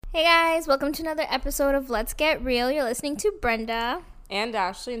Hey guys, welcome to another episode of Let's Get Real. You're listening to Brenda and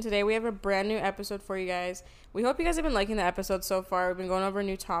Ashley, and today we have a brand new episode for you guys. We hope you guys have been liking the episode so far. We've been going over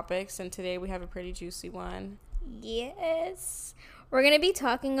new topics, and today we have a pretty juicy one. Yes. We're going to be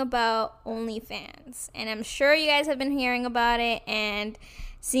talking about OnlyFans, and I'm sure you guys have been hearing about it and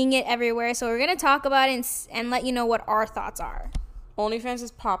seeing it everywhere, so we're going to talk about it and let you know what our thoughts are. OnlyFans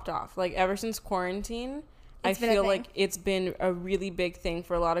has popped off. Like, ever since quarantine, I feel like it's been a really big thing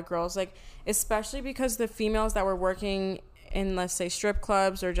for a lot of girls, like, especially because the females that were working in, let's say, strip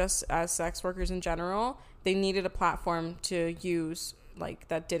clubs or just as sex workers in general, they needed a platform to use, like,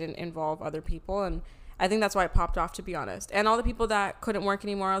 that didn't involve other people, and I think that's why it popped off, to be honest. And all the people that couldn't work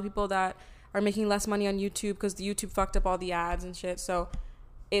anymore, all the people that are making less money on YouTube because the YouTube fucked up all the ads and shit, so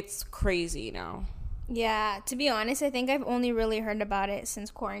it's crazy now. Yeah, to be honest, I think I've only really heard about it since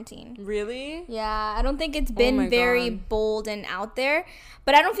quarantine. Really? Yeah, I don't think it's been very bold and out there.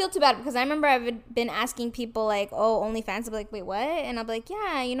 But I don't feel too bad because I remember I've been asking people like, oh, OnlyFans. I'll be like, wait, what? And I'll be like,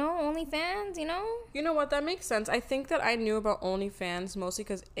 yeah, OnlyFans, You know what? That makes sense. I think that I knew about OnlyFans mostly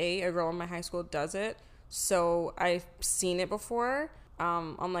because, a girl in my high school does it. So I've seen it before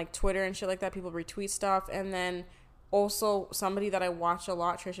on like Twitter and shit like that. People retweet stuff. And then also, somebody that I watch a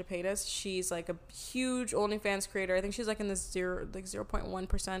lot, Trisha Paytas, she's like a huge OnlyFans creator. I think she's like in the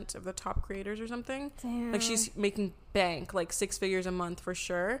 0.1% of the top creators or something. Damn. Like, she's making bank, like 6 figures a month for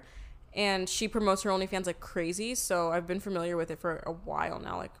sure. And she promotes her OnlyFans like crazy. So I've been familiar with it for a while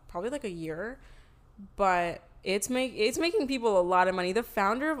now, like probably like a year. But it's making people a lot of money. The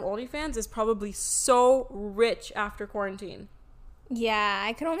founder of OnlyFans is probably so rich after quarantine. Yeah,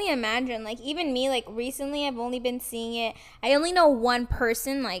 I could only imagine. Like, even me, like, recently I've only been seeing it. I only know one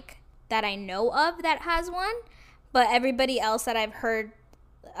person, like, that I know of that has one. But everybody else that I've heard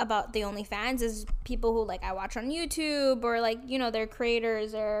about the OnlyFans is people who, like, I watch on YouTube or, like, they're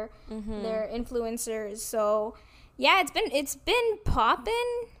creators or they're influencers. So, yeah, it's been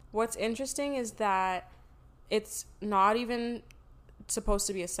popping. What's interesting is that it's not even supposed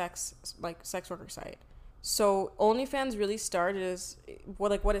to be a sex worker site. So OnlyFans really started as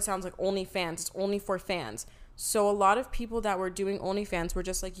what it sounds like, OnlyFans. It's only for fans. So a lot of people that were doing OnlyFans were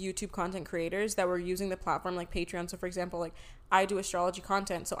just like YouTube content creators that were using the platform like Patreon. So for example, like I do astrology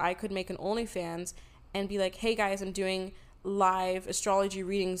content, so I could make an OnlyFans and be like, hey guys, I'm doing live astrology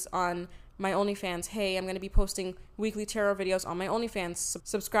readings on my OnlyFans. Hey, I'm going to be posting weekly tarot videos on my OnlyFans.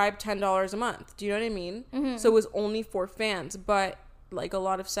 Subscribe $10 a month. Do you know what I mean? Mm-hmm. So it was only for fans, but like a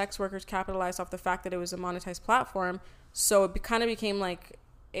lot of sex workers capitalized off the fact that it was a monetized platform, so it kind of became like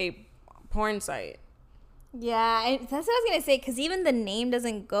a porn site. Yeah, that's what I was gonna say, because even the name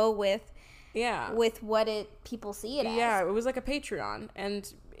doesn't go with what people see it as. Yeah, it was like a Patreon,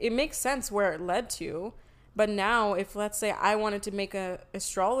 and it makes sense where it led to. But now, if let's say I wanted to make a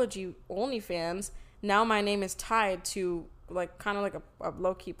astrology OnlyFans, now my name is tied to like kind of like a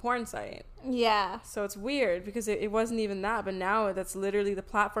low-key porn site. Yeah. So it's weird because it wasn't even that, but now that's literally the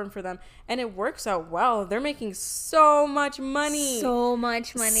platform for them, and it works out well. They're making so much money. So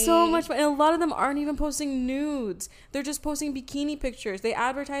much money. And a lot of them aren't even posting nudes. They're just posting bikini pictures. They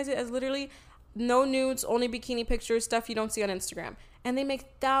advertise it as literally no nudes, only bikini pictures, stuff you don't see on Instagram. And they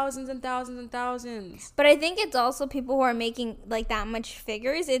make thousands and thousands and thousands. But I think it's also people who are making like that much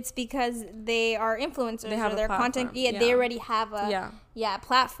figures. It's because they are influencers. They have their content. Yeah, they already have a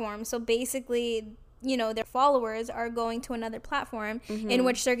platform. So basically, their followers are going to another platform in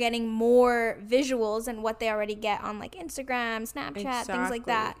which they're getting more visuals than what they already get on like Instagram, Snapchat, things like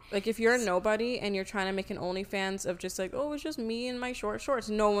that. Like if you're a nobody and you're trying to make an OnlyFans of just like, oh, it's just me and my shorts,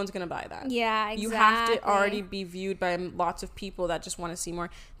 no one's going to buy that. Yeah, exactly. You have to already be viewed by lots of people that just want to see more.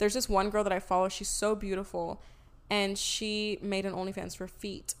 There's this one girl that I follow. She's so beautiful. And she made an OnlyFans for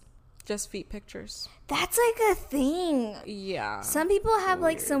feet. Just feet pictures. That's like a thing. Yeah. Some people have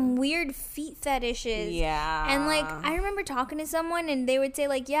like some weird feet fetishes. Yeah. And like I remember talking to someone and they would say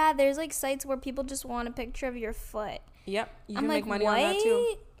like, yeah, there's like sites where people just want a picture of your foot. Yep. You can make money on that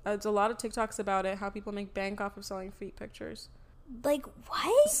too. There's a lot of TikToks about it, how people make bank off of selling feet pictures. Like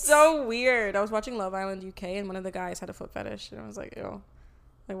what? So weird. I was watching Love Island UK and one of the guys had a foot fetish and I was like, ew.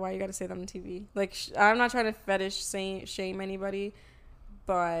 Like why you gotta say that on TV? Like I'm not trying to shame anybody.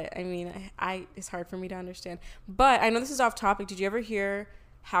 But, I mean, it's hard for me to understand. But I know this is off topic. Did you ever hear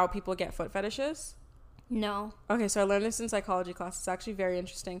how people get foot fetishes? No. Okay, so I learned this in psychology class. It's actually very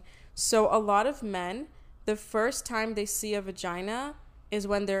interesting. So a lot of men, the first time they see a vagina is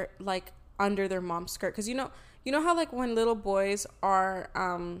when they're, like, under their mom's skirt. Because you know how, like, when little boys are,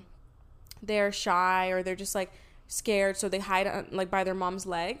 they're shy or they're just, like, scared, so they hide, like, by their mom's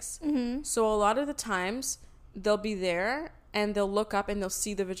legs? Mm-hmm. So a lot of the times they'll be there and they'll look up and they'll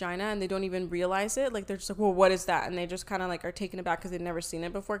see the vagina and they don't even realize it. Like they're just like, well, what is that? And they just kind of like are taken aback because they've never seen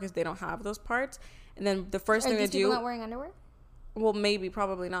it before because they don't have those parts. And then the first thing they do. Are people not wearing underwear? Well, maybe,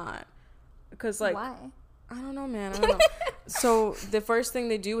 probably not. Because like. Why? I don't know, man. I don't know. So the first thing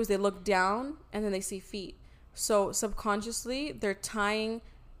they do is they look down and then they see feet. So subconsciously they're tying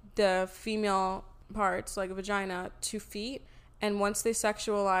the female parts, like a vagina, to feet. And once they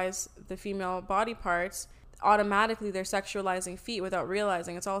sexualize the female body parts, automatically they're sexualizing feet without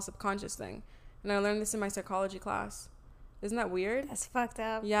realizing. It's all a subconscious thing. And I learned this in my psychology class. Isn't that weird? That's fucked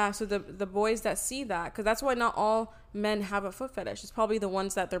up. Yeah, so the boys that see that, because that's why not all men have a foot fetish. It's probably the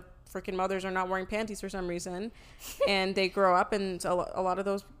ones that their freaking mothers are not wearing panties for some reason. And they grow up and a lot of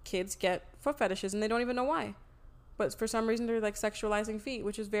those kids get foot fetishes and they don't even know why. But for some reason they're like sexualizing feet,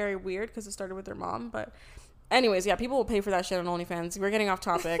 which is very weird because it started with their mom. But anyways, yeah, people will pay for that shit on OnlyFans. We're getting off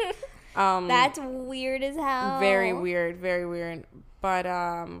topic. That's weird as hell. Very weird, very weird. But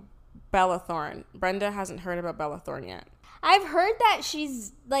Bella Thorne. Brenda hasn't heard about Bella Thorne yet. I've heard that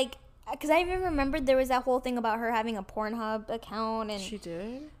she's like, because I even remembered there was that whole thing about her having a Pornhub account. And she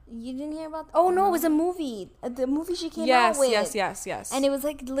did? You didn't hear about? Oh no, it was a movie. The movie she came out with. Yes. And it was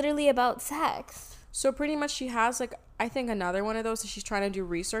like literally about sex. So pretty much she has like, I think another one of those that she's trying to do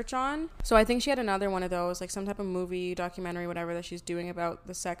research on. So I think she had another one of those, like some type of movie, documentary, whatever, that she's doing about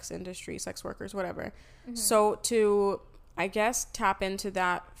the sex industry, sex workers, whatever. Mm-hmm. So to, I guess, tap into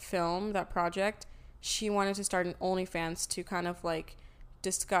that film, that project, she wanted to start an OnlyFans to kind of like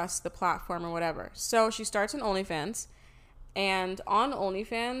discuss the platform or whatever. So she starts an OnlyFans, and on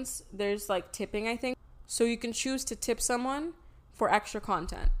OnlyFans there's like tipping, I think. So you can choose to tip someone for extra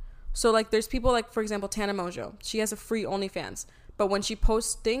content. So like there's people like, for example, Tana Mojo. She has a free OnlyFans, but when she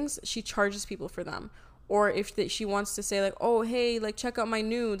posts things, she charges people for them. Or if she wants to say like, oh hey, like check out my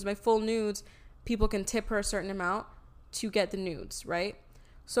nudes, my full nudes, people can tip her a certain amount to get the nudes, right?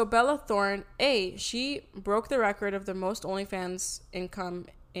 So Bella Thorne, she broke the record of the most OnlyFans income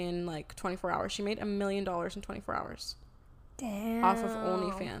in like 24 hours. She made $1 million in 24 hours. Damn. Off of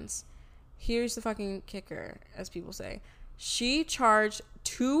OnlyFans. Here's the fucking kicker, as people say. She charged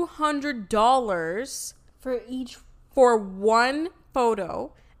 $200 for one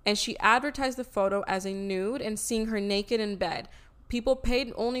photo, and she advertised the photo as a nude and seeing her naked in bed. People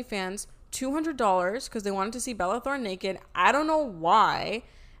paid OnlyFans $200 because they wanted to see Bella Thorne naked. I don't know why.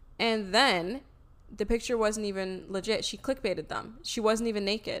 And then the picture wasn't even legit. She clickbaited them. She wasn't even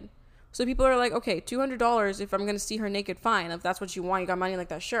naked. So people are like, okay, $200 if I'm going to see her naked, fine. If that's what you want, you got money like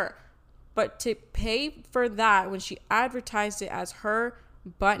that, sure. But to pay for that when she advertised it as her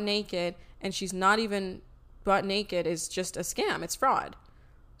butt naked and she's not even butt naked is just a scam. It's fraud.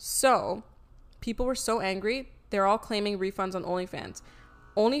 So people were so angry. They're all claiming refunds on OnlyFans.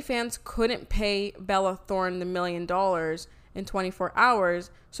 OnlyFans couldn't pay Bella Thorne the $1 million in 24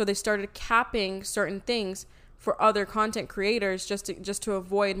 hours, so they started capping certain things for other content creators just to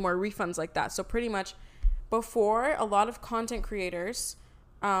avoid more refunds like that. So pretty much before, a lot of content creators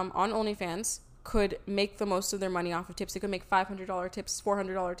on OnlyFans could make the most of their money off of tips. They could make $500 tips,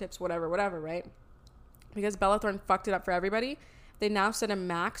 $400 tips, whatever, right? Because Bella Thorne fucked it up for everybody, they now set a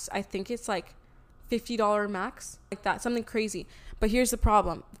max. I think it's like $50 max, like that, something crazy. But here's the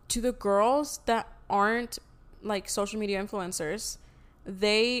problem. To the girls that aren't like social media influencers,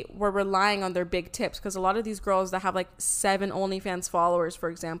 they were relying on their big tips, because a lot of these girls that have like 7 OnlyFans followers, for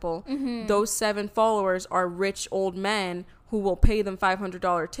example, those 7 followers are rich old men who will pay them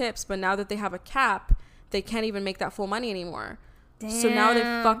 $500 tips. But now that they have a cap, they can't even make that full money anymore. Damn. So now they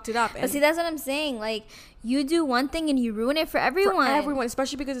fucked it up. But see, that's what I'm saying. Like, you do one thing and you ruin it for everyone. For everyone,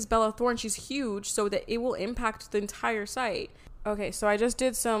 especially because it's Bella Thorne. She's huge, so that it will impact the entire site. Okay, so I just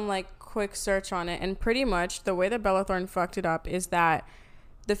did some like quick search on it, and pretty much the way that Bella Thorne fucked it up is that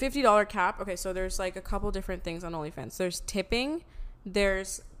the $50 cap. Okay, so there's like a couple different things on OnlyFans. There's tipping,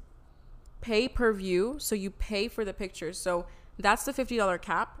 there's pay per view, so you pay for the pictures. So that's the $50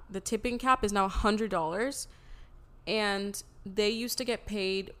 cap. The tipping cap is now $100, and they used to get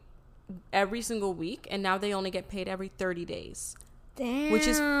paid every single week, and now they only get paid every 30 days. Damn. Which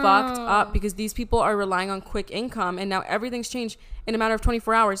is fucked up, because these people are relying on quick income, and now everything's changed in a matter of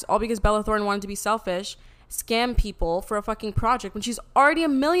 24 hours, all because Bella Thorne wanted to be selfish, scam people for a fucking project when she's already a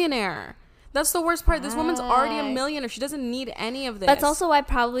millionaire. That's the worst part. This woman's already a millionaire. She doesn't need any of this. That's also why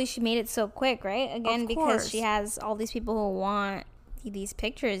probably she made it so quick, right? Again, because she has all these people who want these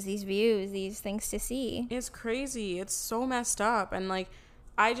pictures, these views, these things to see. It's crazy. It's so messed up. And like,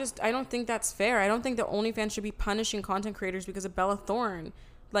 I don't think that's fair. I don't think that OnlyFans should be punishing content creators because of Bella Thorne.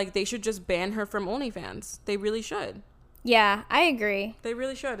 Like, they should just ban her from OnlyFans. They really should. Yeah, I agree. They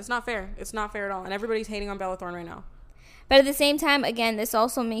really should. It's not fair. It's not fair at all. And everybody's hating on Bella Thorne right now. But at the same time, again, this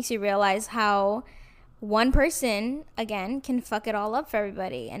also makes you realize how one person, again, can fuck it all up for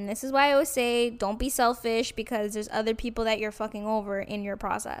everybody. And this is why I always say, don't be selfish, because there's other people that you're fucking over in your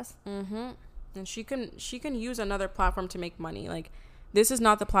process. And she can use another platform to make money. Like, this is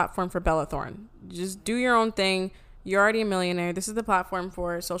not the platform for Bella Thorne. Just do your own thing. You're already a millionaire. This is the platform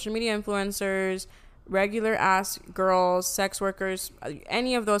for social media influencers, regular ass girls, sex workers,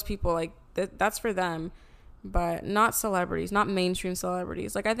 any of those people. Like, that's for them, but not celebrities, not mainstream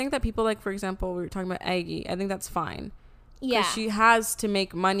celebrities. Like, I think that people, like, for example, we were talking about Aggie. I think that's fine. Yeah. She has to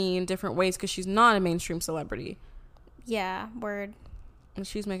make money in different ways because she's not a mainstream celebrity. Yeah, word. And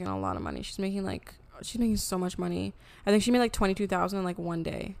she's making a lot of money. She's making so much money. I think she made like 22,000 in like one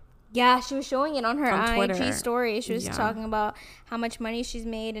day. Yeah, she was showing it on her Twitter. IG story. She was talking about how much money she's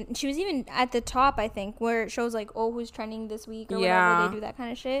made. And she was even at the top, I think, where it shows like, oh, who's trending this week or whatever. They do that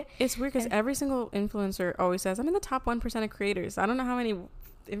kind of shit. It's weird because every single influencer always says, I'm in the top 1% of creators. I don't know how many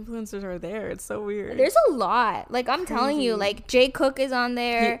influencers are there. It's so weird. There's a lot. Like, I'm telling you, like, Jay Cook is on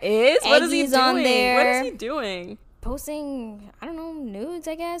there. He is? What is he doing? On there. What is he doing? Posting, I don't know, nudes,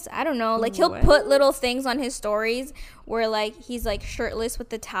 I guess. I don't know. Like, he'll put little things on his stories where, like, he's, like, shirtless with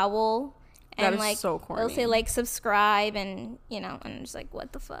the towel. And, like, so corny. They'll say, like, subscribe and, you know, and I'm just like,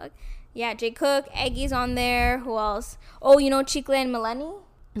 what the fuck? Yeah, Jay Cook, Aggie's on there. Who else? Oh, you know Chikla and Melanie?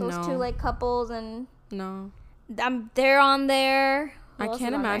 Those two, like, couples and... No. They're on there. I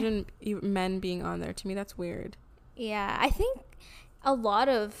can't imagine men being on there. To me, that's weird. Yeah, I think a lot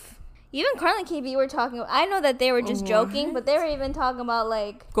of... Even Carly and KB were talking about... I know that they were just joking, but they were even talking about,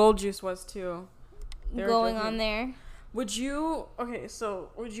 like... Gold Juice was, too. Going on there. Would you... Okay, so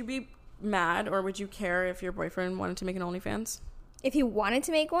would you be mad or would you care if your boyfriend wanted to make an OnlyFans? If he wanted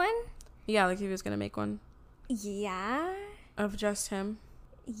to make one? Yeah, like if he was going to make one. Yeah. Of just him?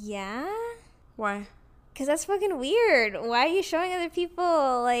 Yeah. Why? Because that's fucking weird. Why are you showing other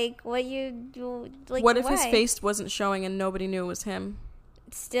people, like, what you do? Like, what if his face wasn't showing and nobody knew it was him?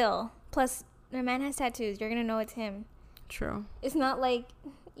 Still. Plus, the man has tattoos. You're going to know it's him. True. It's not like...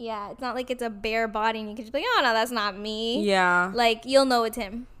 Yeah, it's not like it's a bare body and you can just be like, oh, no, that's not me. Yeah. Like, you'll know it's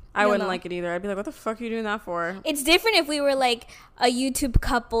him. I wouldn't like it either. I'd be like, what the fuck are you doing that for? It's different if we were, like, a YouTube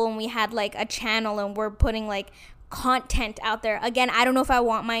couple and we had, like, a channel and we're putting, like, content out there. Again, I don't know if I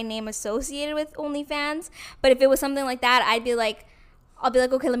want my name associated with OnlyFans, but if it was something like that, I'll be like,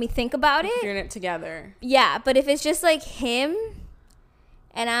 okay, let me think about it. Doing it together. Yeah, but if it's just, like, him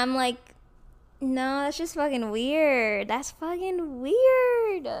and I'm like, no, that's just fucking weird. That's fucking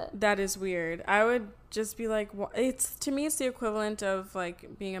weird. That is weird. I would just be like, to me, it's the equivalent of,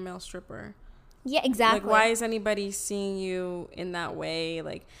 like, being a male stripper. Yeah, exactly. Like, why is anybody seeing you in that way?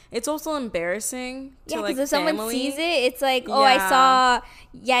 Like, it's also embarrassing to, like, because if someone sees it, it's like, oh, Yeah. I saw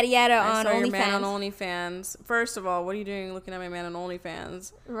yada yada on I saw OnlyFans. your man on OnlyFans. First of all, what are you doing looking at my man on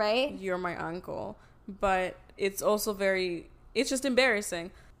OnlyFans? Right? You're my uncle. But it's also it's just embarrassing.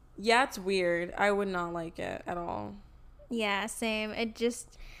 Yeah, it's weird. I would not like it at all. Yeah, same. It's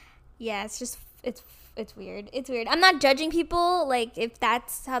weird. It's weird. I'm not judging people, like, if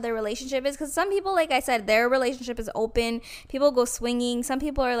that's how their relationship is, because some people, like I said, their relationship is open. People go swinging. Some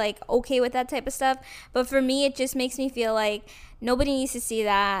people are, like, okay with that type of stuff. But for me, it just makes me feel like nobody needs to see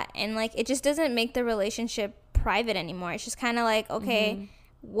that. And, like, it just doesn't make the relationship private anymore. It's just kind of like, okay,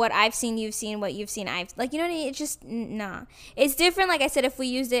 what I've seen, you've seen, what you've seen, I've... Like, you know what I mean? It's just, nah. It's different, like I said, if we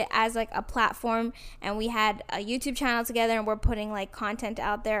used it as, like, a platform and we had a YouTube channel together and we're putting, like, content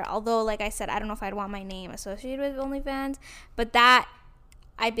out there. Although, like I said, I don't know if I'd want my name associated with OnlyFans. But that,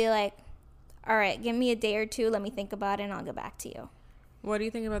 I'd be like, all right, give me a day or two. Let me think about it and I'll get back to you. What do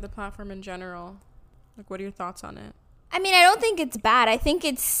you think about the platform in general? Like, what are your thoughts on it? I mean, I don't think it's bad. I think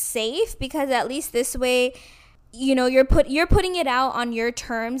it's safe because at least this way... You know, you're putting it out on your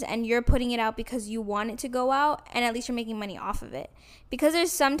terms and you're putting it out because you want it to go out, and at least you're making money off of it. Because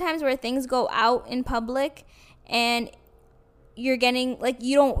there's sometimes where things go out in public and you're getting, like,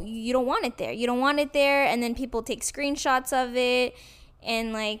 you don't want it there. You don't want it there, and then people take screenshots of it,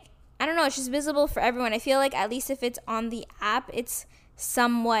 and, like, I don't know, it's just visible for everyone. I feel like at least if it's on the app, it's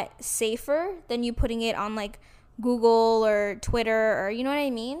somewhat safer than you putting it on, like, Google or Twitter, or, you know what I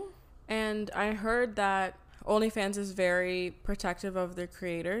mean? And I heard that OnlyFans is very protective of their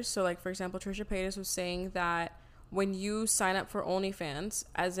creators. So, like, for example, Trisha Paytas was saying that when you sign up for OnlyFans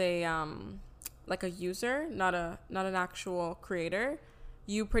as a like a user, not an actual creator,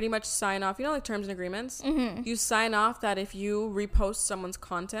 you pretty much sign off, you know, like terms and agreements. You sign off that if you repost someone's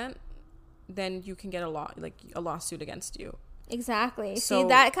content, then you can get a lawsuit against you. Exactly. So, see,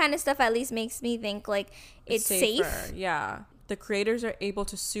 that kind of stuff at least makes me think, like, it's safe. Yeah. The creators are able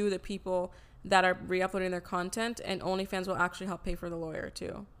to sue the people that are re-uploading their content, and OnlyFans will actually help pay for the lawyer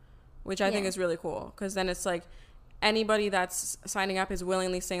too, which I think is really cool, because then it's like anybody that's signing up is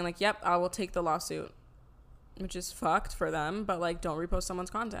willingly saying like, yep, I will take the lawsuit, which is fucked for them, but like, don't repost someone's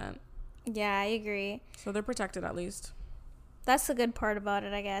content. Yeah, I agree. So they're protected at least. That's the good part about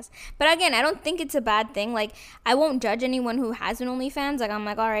it, I guess. But again, I don't think it's a bad thing. Like, I won't judge anyone who has an OnlyFans. Like, I'm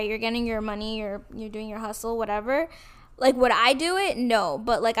like, all right, you're getting your money, you're doing your hustle, whatever. Like, would I do it? No.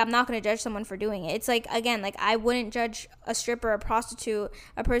 But, like, I'm not going to judge someone for doing it. It's like, again, like, I wouldn't judge a stripper, a prostitute,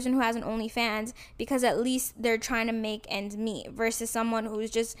 a person who has an OnlyFans, because at least they're trying to make ends meet, versus someone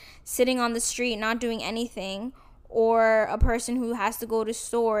who's just sitting on the street not doing anything, or a person who has to go to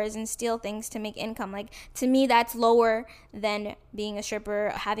stores and steal things to make income. Like, to me, that's lower than being a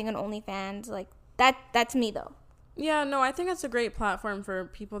stripper, having an OnlyFans. Like, that's me, though. Yeah, no, I think that's a great platform for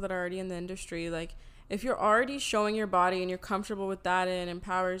people that are already in the industry. Like, if you're already showing your body and you're comfortable with that and it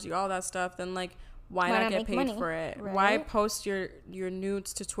empowers you, all that stuff, then, like, why not get paid money for it? Right? Why post your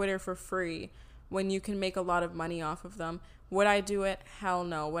nudes to Twitter for free when you can make a lot of money off of them? Would I do it? Hell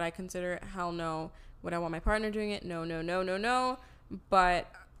no. Would I consider it? Hell no. Would I want my partner doing it? No, no, no, no, no. But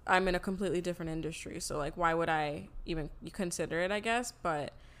I'm in a completely different industry, so, like, why would I even consider it, I guess?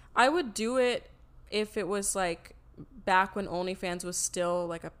 But I would do it if it was, like, back when OnlyFans was still,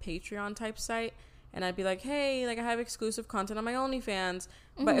 like, a Patreon type site, and I'd be like, hey, like, I have exclusive content on my OnlyFans,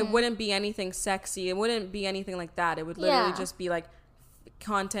 but it wouldn't be anything sexy. It wouldn't be anything like that. It would literally just be, like,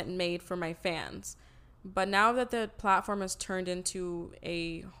 content made for my fans. But now that the platform has turned into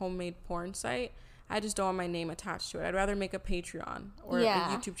a homemade porn site, I just don't want my name attached to it. I'd rather make a Patreon or a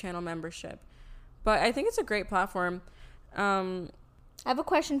YouTube channel membership. But I think it's a great platform. I have a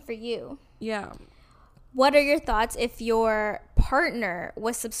question for you. Yeah. What are your thoughts if your partner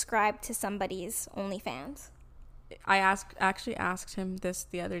was subscribed to somebody's OnlyFans? I actually asked him this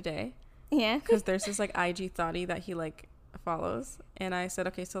the other day. Yeah. Because there's this, like, IG thottie that he, like, follows. And I said,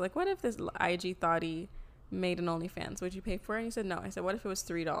 okay, so, like, what if this IG thottie made an OnlyFans? Would you pay for it? And he said, no. I said, what if it was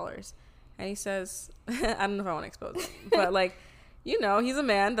 $3? And he says, I don't know if I want to expose him, but, like, you know, he's a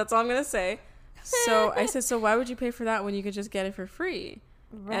man. That's all I'm going to say. So I said, so why would you pay for that when you could just get it for free?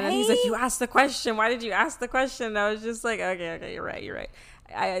 Right? And then he's like, you asked the question. Why did you ask the question? And I was just like, okay, you're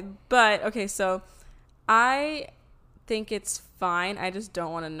right. But, okay, so I think it's fine. I just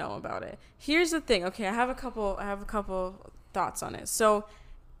don't want to know about it. Here's the thing. Okay, I have a couple thoughts on it. So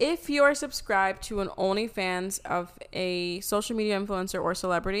if you're subscribed to an OnlyFans of a social media influencer or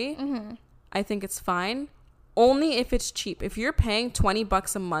celebrity, I think it's fine. Only if it's cheap. If you're paying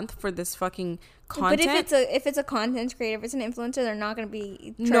 $20 a month for this fucking content, but if it's a content creator, if it's an influencer, they're not going to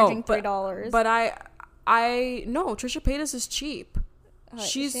be charging $3. But I no, Trisha Paytas is cheap.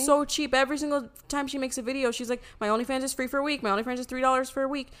 She's so cheap. Every single time she makes a video, she's like, my OnlyFans is free for a week. My OnlyFans is $3 for a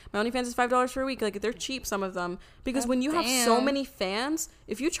week. My OnlyFans is $5 for a week. Like, they're cheap, some of them. Because when you have so many fans,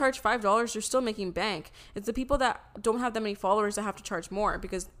 if you charge $5, you're still making bank. It's the people that don't have that many followers that have to charge more,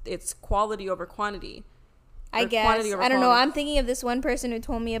 because it's quality over quantity. I guess. I don't know. I'm thinking of this one person who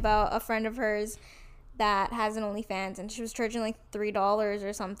told me about a friend of hers that has an OnlyFans, and she was charging like $3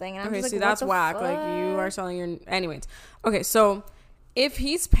 or something. And I'm okay, just see, like, that's whack. Fuck? Like, you are selling your... Anyways. Okay, so if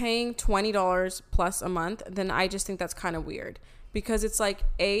he's paying $20 plus a month, then I just think that's kind of weird, because it's like,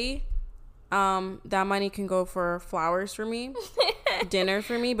 that money can go for flowers for me, dinner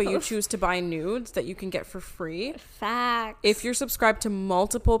for me, but you choose to buy nudes that you can get for free. Facts. If you're subscribed to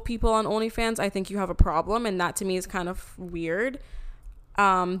multiple people on OnlyFans, I think you have a problem, and that to me is kind of weird.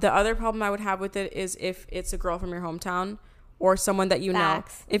 The other problem I would have with it is if it's a girl from your hometown or someone that you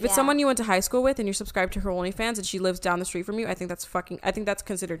Facts. know. If it's someone you went to high school with and you're subscribed to her OnlyFans and she lives down the street from you, I think that's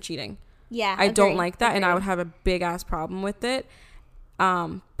considered cheating. Yeah. I don't like that, and I would have a big ass problem with it.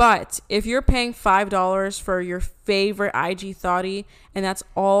 But if you're paying $5 for your favorite IG thottie, and that's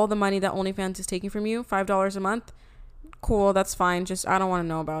all the money that OnlyFans is taking from you, $5 a month, cool, that's fine. Just, I don't want to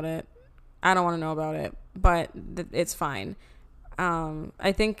know about it. But it's fine.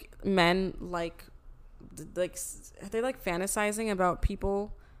 I think men like they like fantasizing about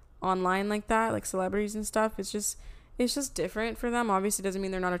people online like that, like celebrities and stuff. It's just different for them. Obviously, doesn't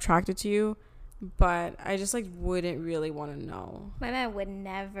mean they're not attracted to you, but I just like wouldn't really want to know. My man would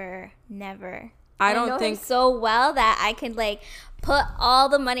never. I don't think him so well that I could like put all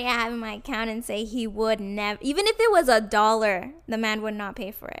the money I have in my account and say he would never, even if it was $1, the man would not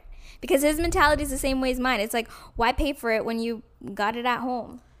pay for it, because his mentality is the same way as mine. It's like, why pay for it when you got it at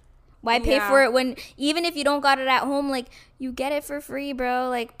home? Why pay for it when, even if you don't got it at home, like, you get it for free, bro.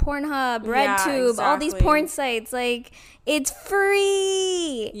 Like, Pornhub, RedTube, all these porn sites, like, it's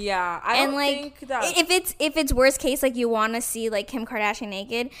free. Yeah, I don't think that... If it's worst case, like, you want to see, like, Kim Kardashian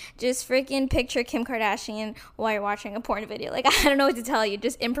naked, just freaking picture Kim Kardashian while you're watching a porn video. Like, I don't know what to tell you.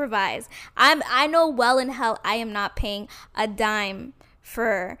 Just improvise. I know well in hell I am not paying a dime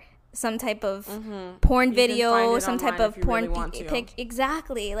for some type of porn video, some type of porn pic.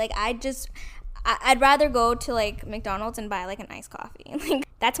 Exactly. Like, I'd rather go to, like, McDonald's and buy, like, a nice coffee. Like,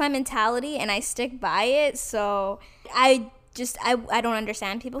 that's my mentality, and I stick by it. So I don't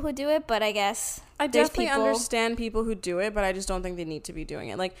understand people who do it, but I guess I definitely understand people who do it, but I just don't think they need to be doing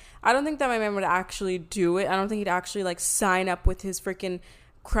it. Like, I don't think that my man would actually do it. I don't think he'd actually, like, sign up with his freaking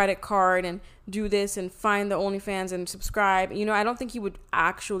credit card and do this and find the OnlyFans and subscribe. You know, I don't think he would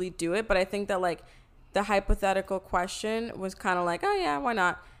actually do it, but I think that, like, the hypothetical question was kind of like, oh yeah, why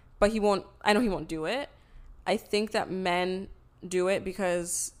not? But I know he won't do it. I think that men do it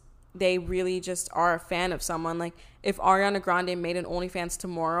because they really just are a fan of someone. Like, if Ariana Grande made an OnlyFans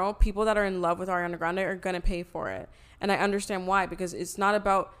tomorrow, people that are in love with Ariana Grande are going to pay for it. And I understand why, because it's not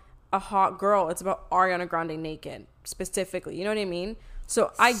about a hot girl. It's about Ariana Grande naked specifically. You know what I mean?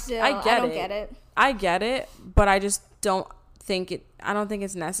 So I get it, but I just don't think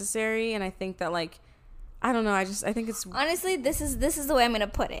it's necessary. And I think that, like, I don't know. I think it's... Honestly, this is the way I'm going to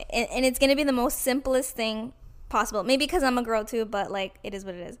put it. And it's going to be the most simplest thing possible. Maybe because I'm a girl too, but, like, it is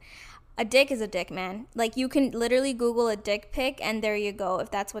what it is. A dick is a dick, man. Like, you can literally Google a dick pic and there you go, if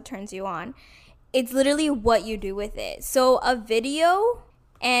that's what turns you on. It's literally what you do with it. So a video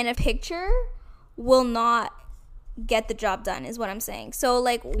and a picture will not get the job done, is what I'm saying. So,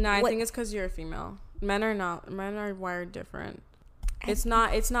 like... No, I think it's because you're a female. Men are wired different. It's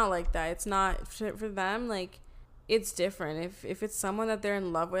not like that. It's not for them. Like, it's different. If it's someone that they're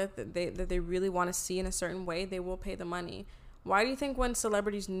in love with, that they really want to see in a certain way, they will pay the money. Why do you think when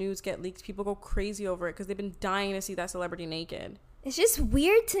celebrities' news get leaked, people go crazy over it? Because they've been dying to see that celebrity naked. It's just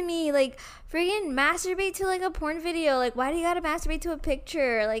weird to me. Like, friggin' masturbate to, like, a porn video. Like, why do you gotta masturbate to a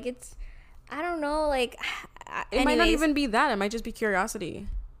picture? Like, it's... I don't know. Like... It might not even be that. It might just be curiosity.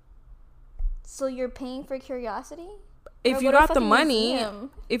 So you're paying for curiosity? If you got the money,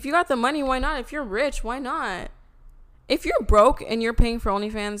 why not? If you're rich, why not? If you're broke and you're paying for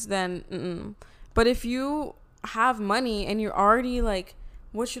OnlyFans, then But if you have money and you're already like,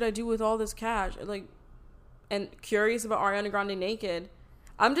 what should I do with all this cash? Like, and curious about Ariana Grande naked,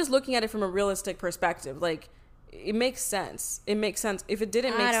 I'm just looking at it from a realistic perspective. Like, it makes sense. If it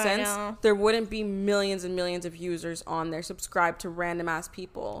didn't make sense, there wouldn't be millions and millions of users on there subscribed to random ass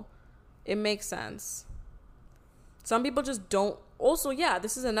people. It makes sense. Some people just don't. Also, yeah,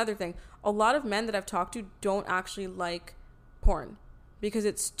 this is another thing. A lot of men that I've talked to don't actually like porn because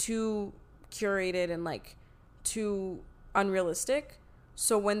it's too curated and, like, too unrealistic.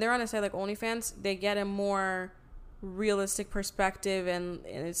 So when they're on a site like OnlyFans, they get a more realistic perspective and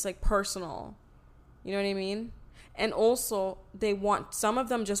it's, like, personal. You know what I mean? And also, some of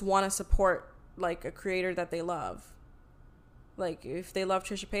them just want to support, like, a creator that they love. Like, if they love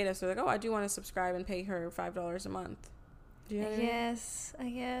Trisha Paytas, they're like, oh, I do want to subscribe and pay her $5 a month. Do you know what I mean? I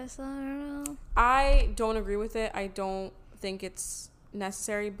guess. I don't know. I don't agree with it. I don't think it's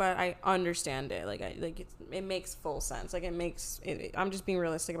necessary, but I understand it. Like, it makes full sense. Like, I'm just being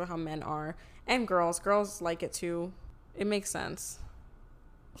realistic about how men are. And girls. Girls like it, too. It makes sense.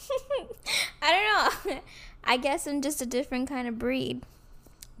 I don't know. I guess I'm just a different kind of breed.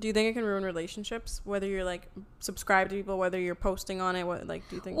 Do you think it can ruin relationships? Whether you're, like, subscribed to people, whether you're posting on it, what, like,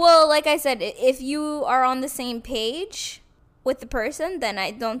 do you think? Well, like I said, if you are on the same page with the person, then I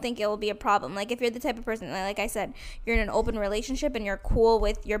don't think it will be a problem. Like, if you're the type of person, like I said, you're in an open relationship and you're cool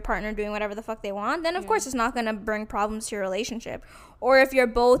with your partner doing whatever the fuck they want, then of course it's not going to bring problems to your relationship. Or if you're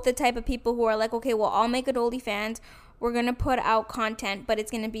both the type of people who are like, okay, well, I'll make an OnlyFans, we're going to put out content, but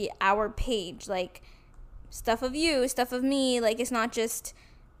it's going to be our page, like, stuff of you, stuff of me, like, it's not just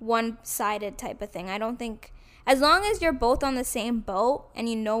one-sided type of thing. I don't think, as long as you're both on the same boat and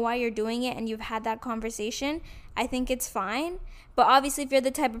you know why you're doing it and you've had that conversation, I think it's fine. But obviously, if you're the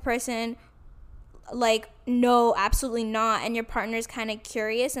type of person like, no, absolutely not, and your partner's kind of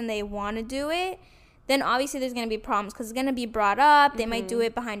curious and they want to do it, then obviously there's going to be problems because it's going to be brought up. They might do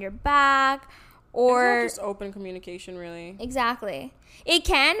it behind your back, or it's not just open communication, really. Exactly. It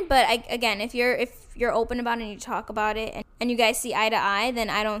can, but again, if you're open about it and you talk about it and you guys see eye to eye, then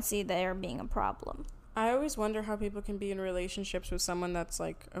I don't see there being a problem. I always wonder how people can be in relationships with someone that's,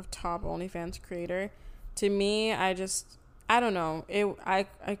 like, a top OnlyFans creator. To me, I don't know. I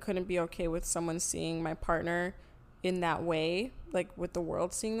couldn't be okay with someone seeing my partner in that way, like with the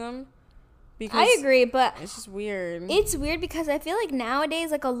world seeing them. Because I agree, but it's just weird. It's weird because I feel like nowadays,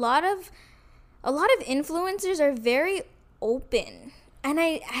 like a lot of influencers are very open, and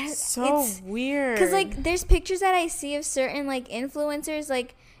it's weird because like there's pictures that I see of certain like influencers,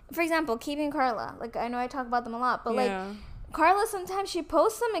 like for example, Keeping Carla. Like I know I talk about them a lot, but like Carla, sometimes she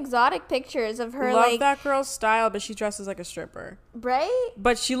posts some exotic pictures of her. Love like that girl's style, but she dresses like a stripper, right?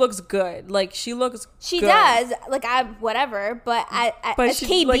 But she looks good. Like she good. Does. Like whatever. But as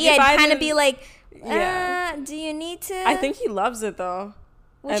KB, like, I'd kind of be like, do you need to? I think he loves it though.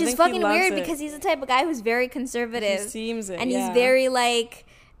 Which is fucking weird because he's the type of guy who's very conservative. He seems it, and he's very like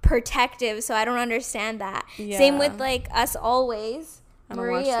protective. So I don't understand that. Yeah. Same with like Us Always.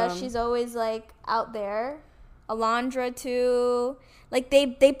 Maria, she's always like out there. Alondra too. Like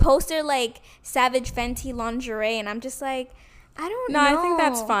they post their like Savage Fenty lingerie, and I'm just like, I don't know. No, I think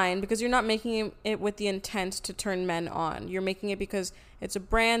that's fine because you're not making it with the intent to turn men on. You're making it because it's a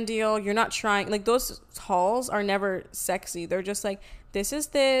brand deal. You're not trying, like those hauls are never sexy. They're just like, this is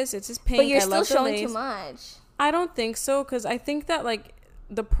this, it's this pink. But you're still showing too much. I don't think so, because I think that like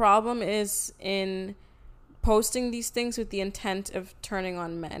the problem is in posting these things with the intent of turning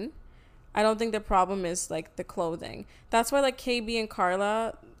on men. I don't think the problem is like the clothing. That's why like KB and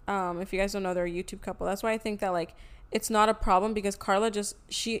Carla, if you guys don't know, they're a YouTube couple. That's why I think that like it's not a problem, because Carla just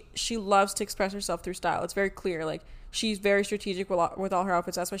she loves to express herself through style. It's very clear. Like she's very strategic with all her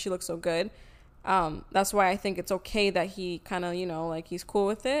outfits. That's why she looks so good. That's why I think it's okay that he kind of, you know, like he's cool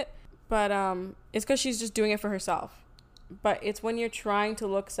with it. But it's because she's just doing it for herself. But it's when you're trying to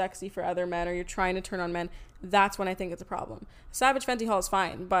look sexy for other men, or you're trying to turn on men, that's when I think it's a problem. Savage Fenty haul is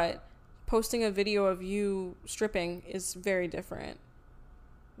fine, but posting a video of you stripping is very different.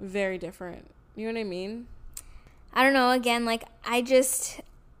 Very different. You know what I mean? I don't know. Again, like, I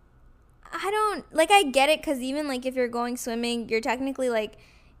don't, like, I get it, because even, like, if you're going swimming, you're technically, like,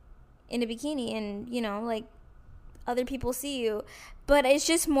 in a bikini, and, you know, like, other people see you. But it's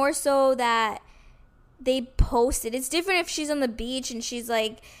just more so that they post it. It's different if she's on the beach and she's,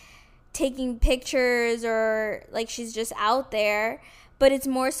 like, taking pictures, or, like, she's just out there. But it's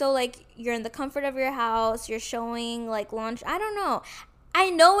more so, like, you're in the comfort of your house, you're showing, like, lingerie. I don't know. I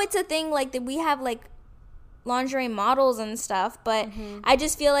know it's a thing, like, that we have, like, lingerie models and stuff, but I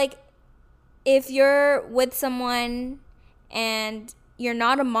just feel like if you're with someone and you're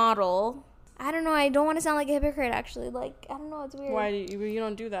not a model, I don't know, I don't want to sound like a hypocrite, actually. Like, I don't know, it's weird. Why you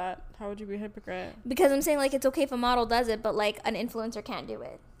don't do that? How would you be a hypocrite? Because I'm saying, like, it's okay if a model does it, but, like, an influencer can't do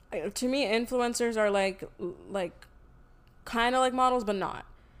it. To me, influencers are like kind of like models, but not.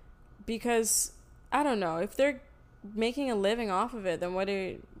 Because I don't know, if they're making a living off of it, then what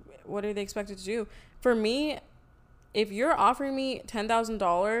are they expected to do? For me, if you're offering me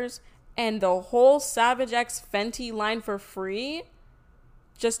 $10,000 and the whole Savage X Fenty line for free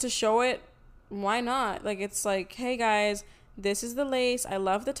just to show it, why not? Like, it's like, hey guys, this is the lace, I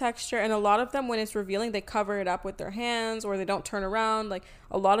love the texture. And a lot of them, when it's revealing, they cover it up with their hands, or they don't turn around. Like,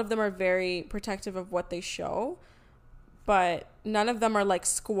 a lot of them are very protective of what they show, but none of them are like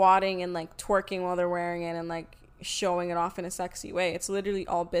squatting and like twerking while they're wearing it and like showing it off in a sexy way. It's literally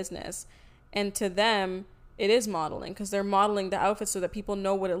all business. And to them, it is modeling, because they're modeling the outfit so that people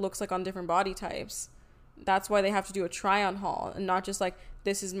know what it looks like on different body types. That's why they have to do a try-on haul, and not just like,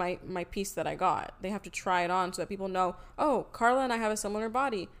 this is my piece that I got. They have to try it on so that people know, oh, Carla and I have a similar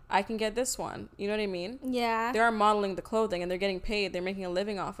body, I can get this one. You know what I mean? Yeah. They are modeling the clothing, and they're getting paid. They're making a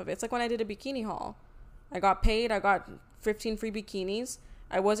living off of it. It's like when I did a bikini haul. I got paid. I got 15 free bikinis.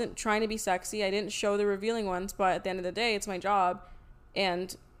 I wasn't trying to be sexy. I didn't show the revealing ones, but at the end of the day, it's my job,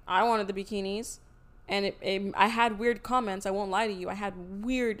 and I wanted the bikinis. And I had weird comments. I won't lie to you. I had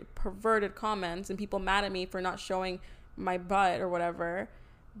weird, perverted comments, and people mad at me for not showing my butt or whatever.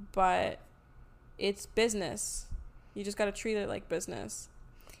 But it's business. You just got to treat it like business.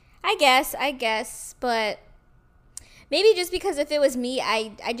 I guess. But maybe just because if it was me,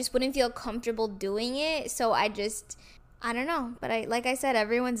 I just wouldn't feel comfortable doing it. So I don't know. But like I said,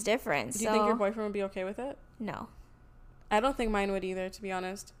 everyone's different. Do you think your boyfriend would be okay with it? No. I don't think mine would either, to be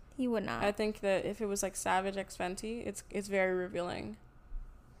honest. He would not. I think that if it was like Savage X Fenty, it's very revealing.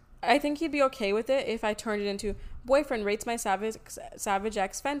 I think he'd be okay with it if I turned it into boyfriend rates my Savage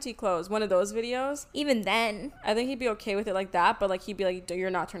X Fenty clothes, one of those videos. Even then, I think he'd be okay with it like that, but like he'd be like, you're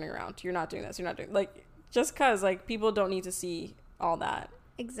not turning around, you're not doing this, you're not doing, like, just cause like people don't need to see all that.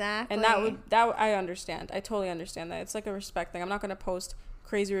 Exactly. And that I understand. I totally understand that. It's like a respect thing. I'm not gonna post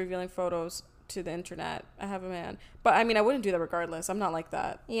crazy revealing photos to the internet. I have a man, but I mean, I wouldn't do that regardless. I'm not like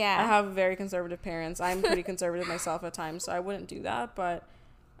that. Yeah, I have very conservative parents. I'm pretty conservative myself at times, so I wouldn't do that. But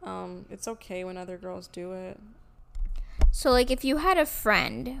it's okay when other girls do it. So, like, if you had a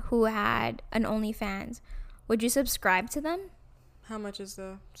friend who had an OnlyFans, would you subscribe to them? How much is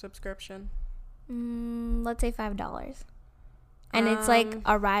the subscription? Let's say $5. And it's like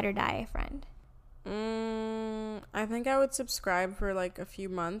a ride or die friend. I think I would subscribe for like a few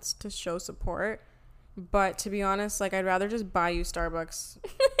months to show support. But to be honest, like, I'd rather just buy you Starbucks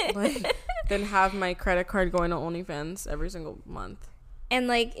like, than have my credit card going to OnlyFans every single month. And,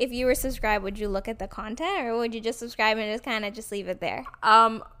 like, if you were subscribed, would you look at the content, or would you just subscribe and just kind of just leave it there?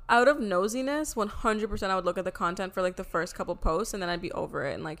 Out of nosiness, 100% I would look at the content for, like, the first couple posts, and then I'd be over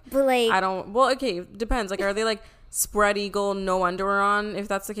it. And, like, but, like, I don't... Well, okay, depends. Like, are they, like, spread eagle, no underwear on? If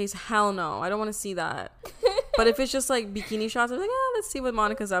that's the case, hell no. I don't want to see that. But if it's just, like, bikini shots, I'm like, let's see what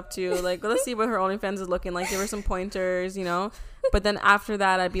Monica's up to. Like, let's see what her OnlyFans is looking like. Give her some pointers, you know? But then after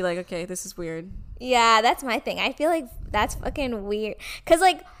that, I'd be like, okay, this is weird. Yeah, that's my thing. I feel like that's fucking weird. Because,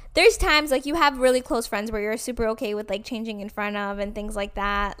 like, there's times, like, you have really close friends where you're super okay with, like, changing in front of and things like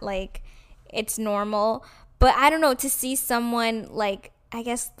that. Like, it's normal. But I don't know, to see someone, like, I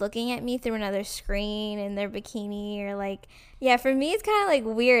guess looking at me through another screen in their bikini or, like, yeah, for me, it's kind of,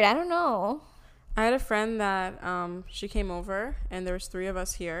 like, weird. I don't know. I had a friend that she came over, and there was 3 of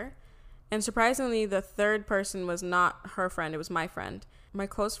us here. And surprisingly, the third person was not her friend. It was my friend, my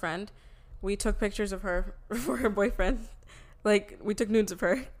close friend. We took pictures of her for her boyfriend. Like, we took nudes of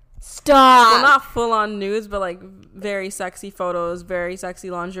her. Stop. Well, not full-on nudes, but, like, very sexy photos, very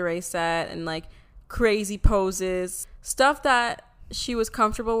sexy lingerie set, and, like, crazy poses. Stuff that she was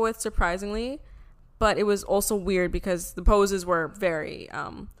comfortable with, surprisingly. But it was also weird because the poses were very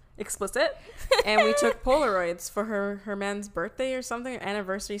explicit. And we took Polaroids for her man's birthday or something, or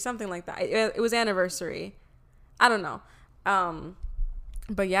anniversary, something like that. It was anniversary. I don't know.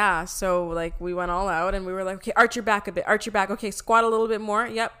 But yeah, so, like, we went all out, and we were like, okay, arch your back a bit, arch your back. Okay, squat a little bit more.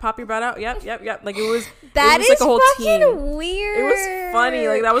 Yep, pop your butt out. Yep. Like, it was like a whole fucking team. Weird. It was funny.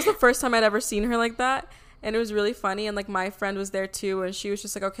 Like, that was the first time I'd ever seen her like that, and it was really funny. And, like, my friend was there too, and she was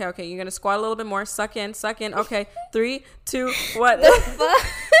just like, okay, you're gonna squat a little bit more, suck in. Okay, 3, 2, what? The fuck?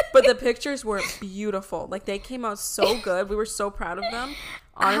 But the pictures were beautiful. Like, they came out so good. We were so proud of them.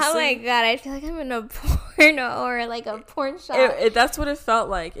 Honestly, oh my god, I feel like I'm in a porno or like a porn shop. That's what it felt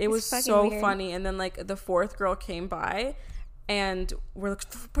like. It was so weird. funny. And then, like, the 4th girl came by, and we're like,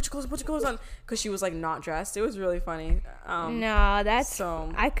 put your clothes on, because she was, like, not dressed. It was really funny. No, that's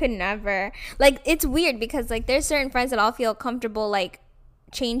so I could never. Like, it's weird because, like, there's certain friends that I'll feel comfortable, like,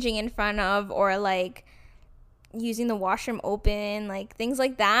 changing in front of, or, like, using the washroom open, like, things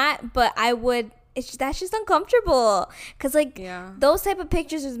like that. But that's just uncomfortable, because, like, those type of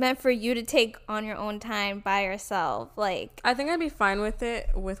pictures is meant for you to take on your own time by yourself. Like, I think I'd be fine with it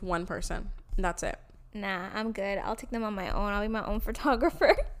with one person. That's it. Nah, I'm good. I'll take them on my own. I'll be my own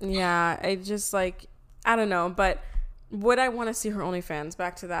photographer. Yeah, I just, like, I don't know, but would I want to see her OnlyFans?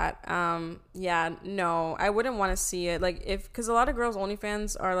 Back to that. Yeah, no, I wouldn't want to see it. Like, because a lot of girls'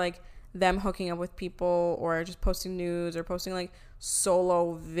 OnlyFans are, like, them hooking up with people, or just posting nudes, or posting, like,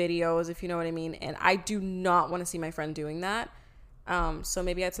 solo videos, if you know what I mean. And I do not want to see my friend doing that. So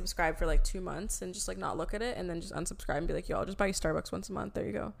maybe I'd subscribe for, like, 2 months and just, like, not look at it, and then just unsubscribe and be like, yo, I'll just buy you Starbucks once a month. There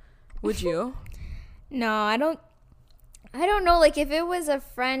you go. Would you? No, I don't know. Like, if it was a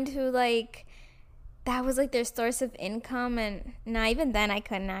friend who, like, that was, like, their source of income, and even then I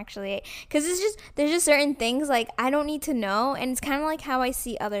couldn't, actually, because there's just certain things, like, I don't need to know. And it's kind of like how I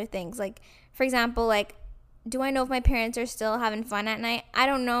see other things. Like, for example, like, do I know if my parents are still having fun at night? I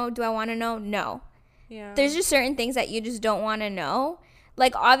don't know. Do I want to know? No. Yeah. There's just certain things that you just don't want to know.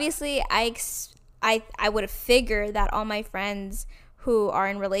 Like, obviously, I would have figured that all my friends who are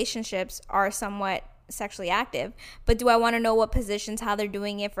in relationships are somewhat sexually active, but do I want to know what positions, how they're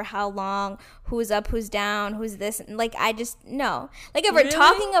doing it, for how long, who's up, who's down, who's this? Like, I just, no. Like, if we're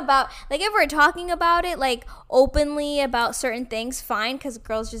talking about it, like, openly about certain things, fine, because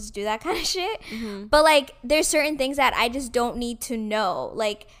girls just do that kind of shit. Mm-hmm. But, like, there's certain things that I just don't need to know.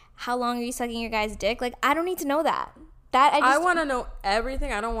 Like, how long are you sucking your guy's dick? Like, I don't need to know that. I want to know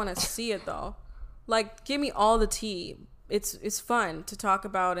everything. I don't want to see it, though. Like, give me all the tea. It's fun to talk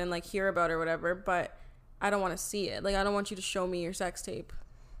about and, like, hear about or whatever, but I don't want to see it. Like, I don't want you to show me your sex tape.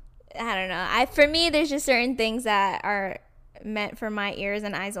 I don't know. For me, there's just certain things that are meant for my ears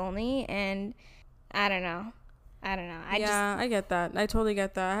and eyes only, and I don't know. I get that. I totally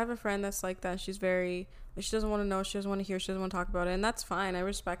get that. I have a friend that's like that. She doesn't want to know. She doesn't want to hear. She doesn't want to talk about it, and that's fine. I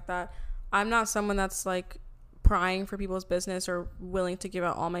respect that. I'm not someone that's, like, prying for people's business or willing to give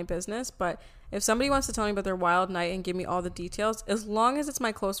out all my business, but if somebody wants to tell me about their wild night and give me all the details, as long as it's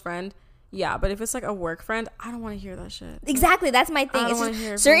my close friend, yeah, but if it's like a work friend, I don't want to hear that shit. Exactly, that's my thing. I don't It's wanna just hear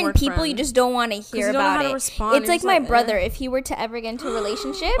it from a certain work people friend. you just don't want to hear you don't know about how to it. respond. It's You're like just my like, brother. If he were to ever get into a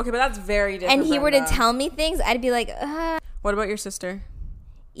relationship Okay, but that's very different. and he were to Brenda. tell me things, I'd be like, What about your sister?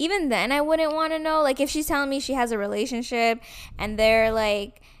 even then I wouldn't want to know. Like if she's telling me she has a relationship and they're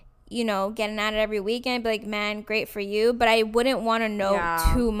like, you know, getting at it every weekend, I'd be like, man, great for you. But I wouldn't want to know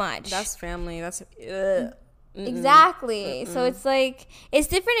too much. That's family. That's exactly. So it's like, it's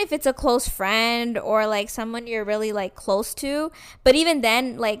different if it's a close friend or like someone you're really like close to. But even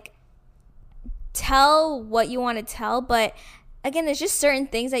then, like, tell what you want to tell. But again, there's just certain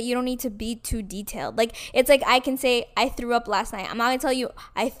things that you don't need to be too detailed. Like, it's like I can say I threw up last night. I'm not gonna tell you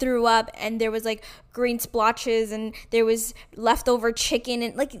I threw up and there was like green splotches and there was leftover chicken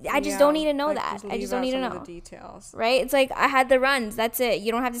and like I just don't need to know like, that. I leave just don't out need to some know. of the details. Right? It's like I had the runs. That's it.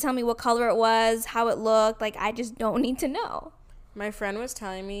 You don't have to tell me what color it was, how it looked. Like I just don't need to know. My friend was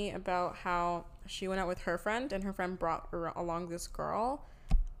telling me about how she went out with her friend and her friend brought along this girl.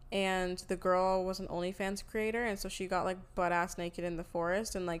 And the girl was an OnlyFans creator, and so she got like butt ass naked in the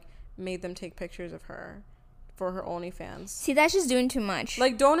forest and like made them take pictures of her for her OnlyFans. See, that's just doing too much.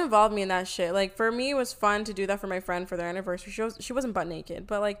 Like, don't involve me in that shit. Like, for me, it was fun to do that for my friend for their anniversary. She wasn't butt naked,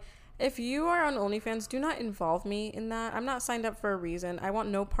 but like, if you are on OnlyFans, do not involve me in that. I'm not signed up for a reason. I want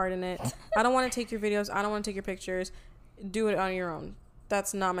no part in it. I don't want to take your videos. I don't want to take your pictures. Do it on your own.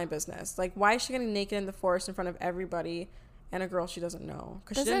 That's not my business. Like, why is she getting naked in the forest in front of everybody? And a girl she doesn't know,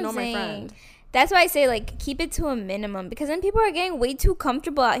 because she didn't know my friend. That's why I say, like, keep it to a minimum, because then people are getting way too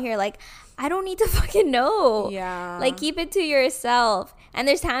comfortable out here. Like, I don't need to fucking know. Yeah. Like, keep it to yourself. And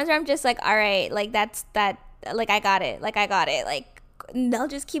there's times where I'm just like, all right, like, that's that. Like, I got it. Like, they'll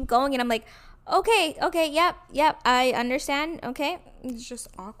just keep going, and I'm like, okay, yep, I understand. Okay. It's just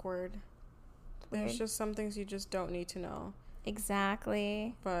awkward. There's just some things you just don't need to know.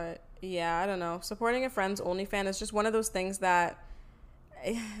 Exactly. But yeah, I don't know. Supporting a friend's OnlyFans is just one of those things that,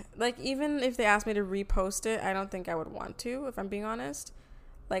 like, even if they asked me to repost it, I don't think I would want to, if I'm being honest.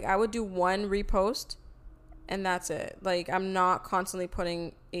 Like, I would do one repost and that's it. Like, I'm not constantly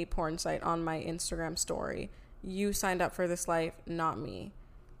putting a porn site on my Instagram story. You signed up for this life, not me.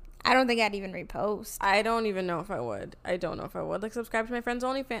 I don't think I'd even repost. I don't even know if I would. I don't know if I would. Like, subscribe to my friend's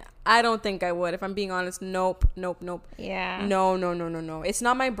OnlyFans. I don't think I would. If I'm being honest, nope. Yeah. No. It's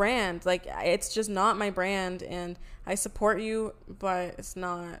not my brand. Like, it's just not my brand. And I support you, but it's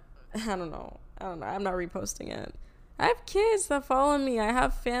not. I don't know. I'm not reposting it. I have kids that follow me. I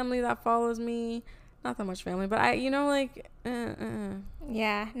have family that follows me. Not that much family, but Yeah.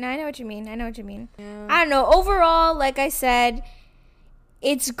 No, I know what you mean. Yeah. I don't know. Overall, like I said,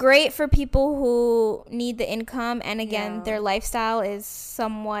 it's great for people who need the income, and again, their lifestyle is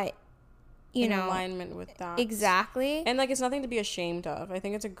somewhat, in alignment with that. Exactly. And like, it's nothing to be ashamed of. I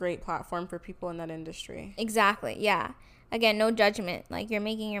think it's a great platform for people in that industry. Exactly. Yeah. Again, no judgment. Like, you're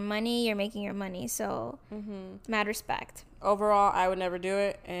making your money, so mad respect. Overall, I would never do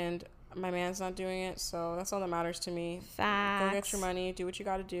it, and my man's not doing it, so that's all that matters to me. Facts. Go get your money, do what you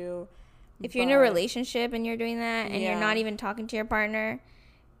gotta do. If you're in a relationship and you're doing that and Yeah. you're not even talking to your partner,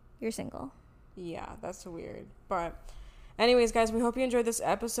 you're single. Yeah, that's weird. But anyways, guys, we hope you enjoyed this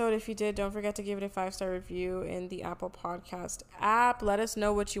episode. If you did, don't forget to give it a 5-star review in the Apple Podcast app. Let us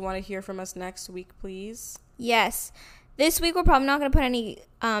know what you want to hear from us next week, please. Yes. This week we're probably not going to put any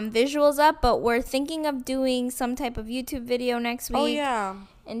visuals up, but we're thinking of doing some type of YouTube video next week. Oh, yeah.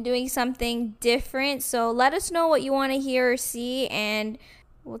 And doing something different. So let us know what you want to hear or see, and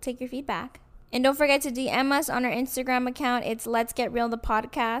we'll take your feedback. And don't forget to DM us on our Instagram account. It's Let's Get Real the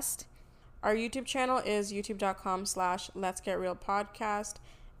Podcast. Our YouTube channel is youtube.com/letsgetrealpodcast.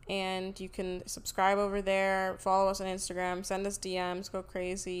 And you can subscribe over there, follow us on Instagram, send us DMs, go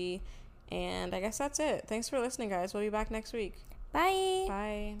crazy. And I guess that's it. Thanks for listening, guys. We'll be back next week. Bye.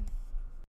 Bye.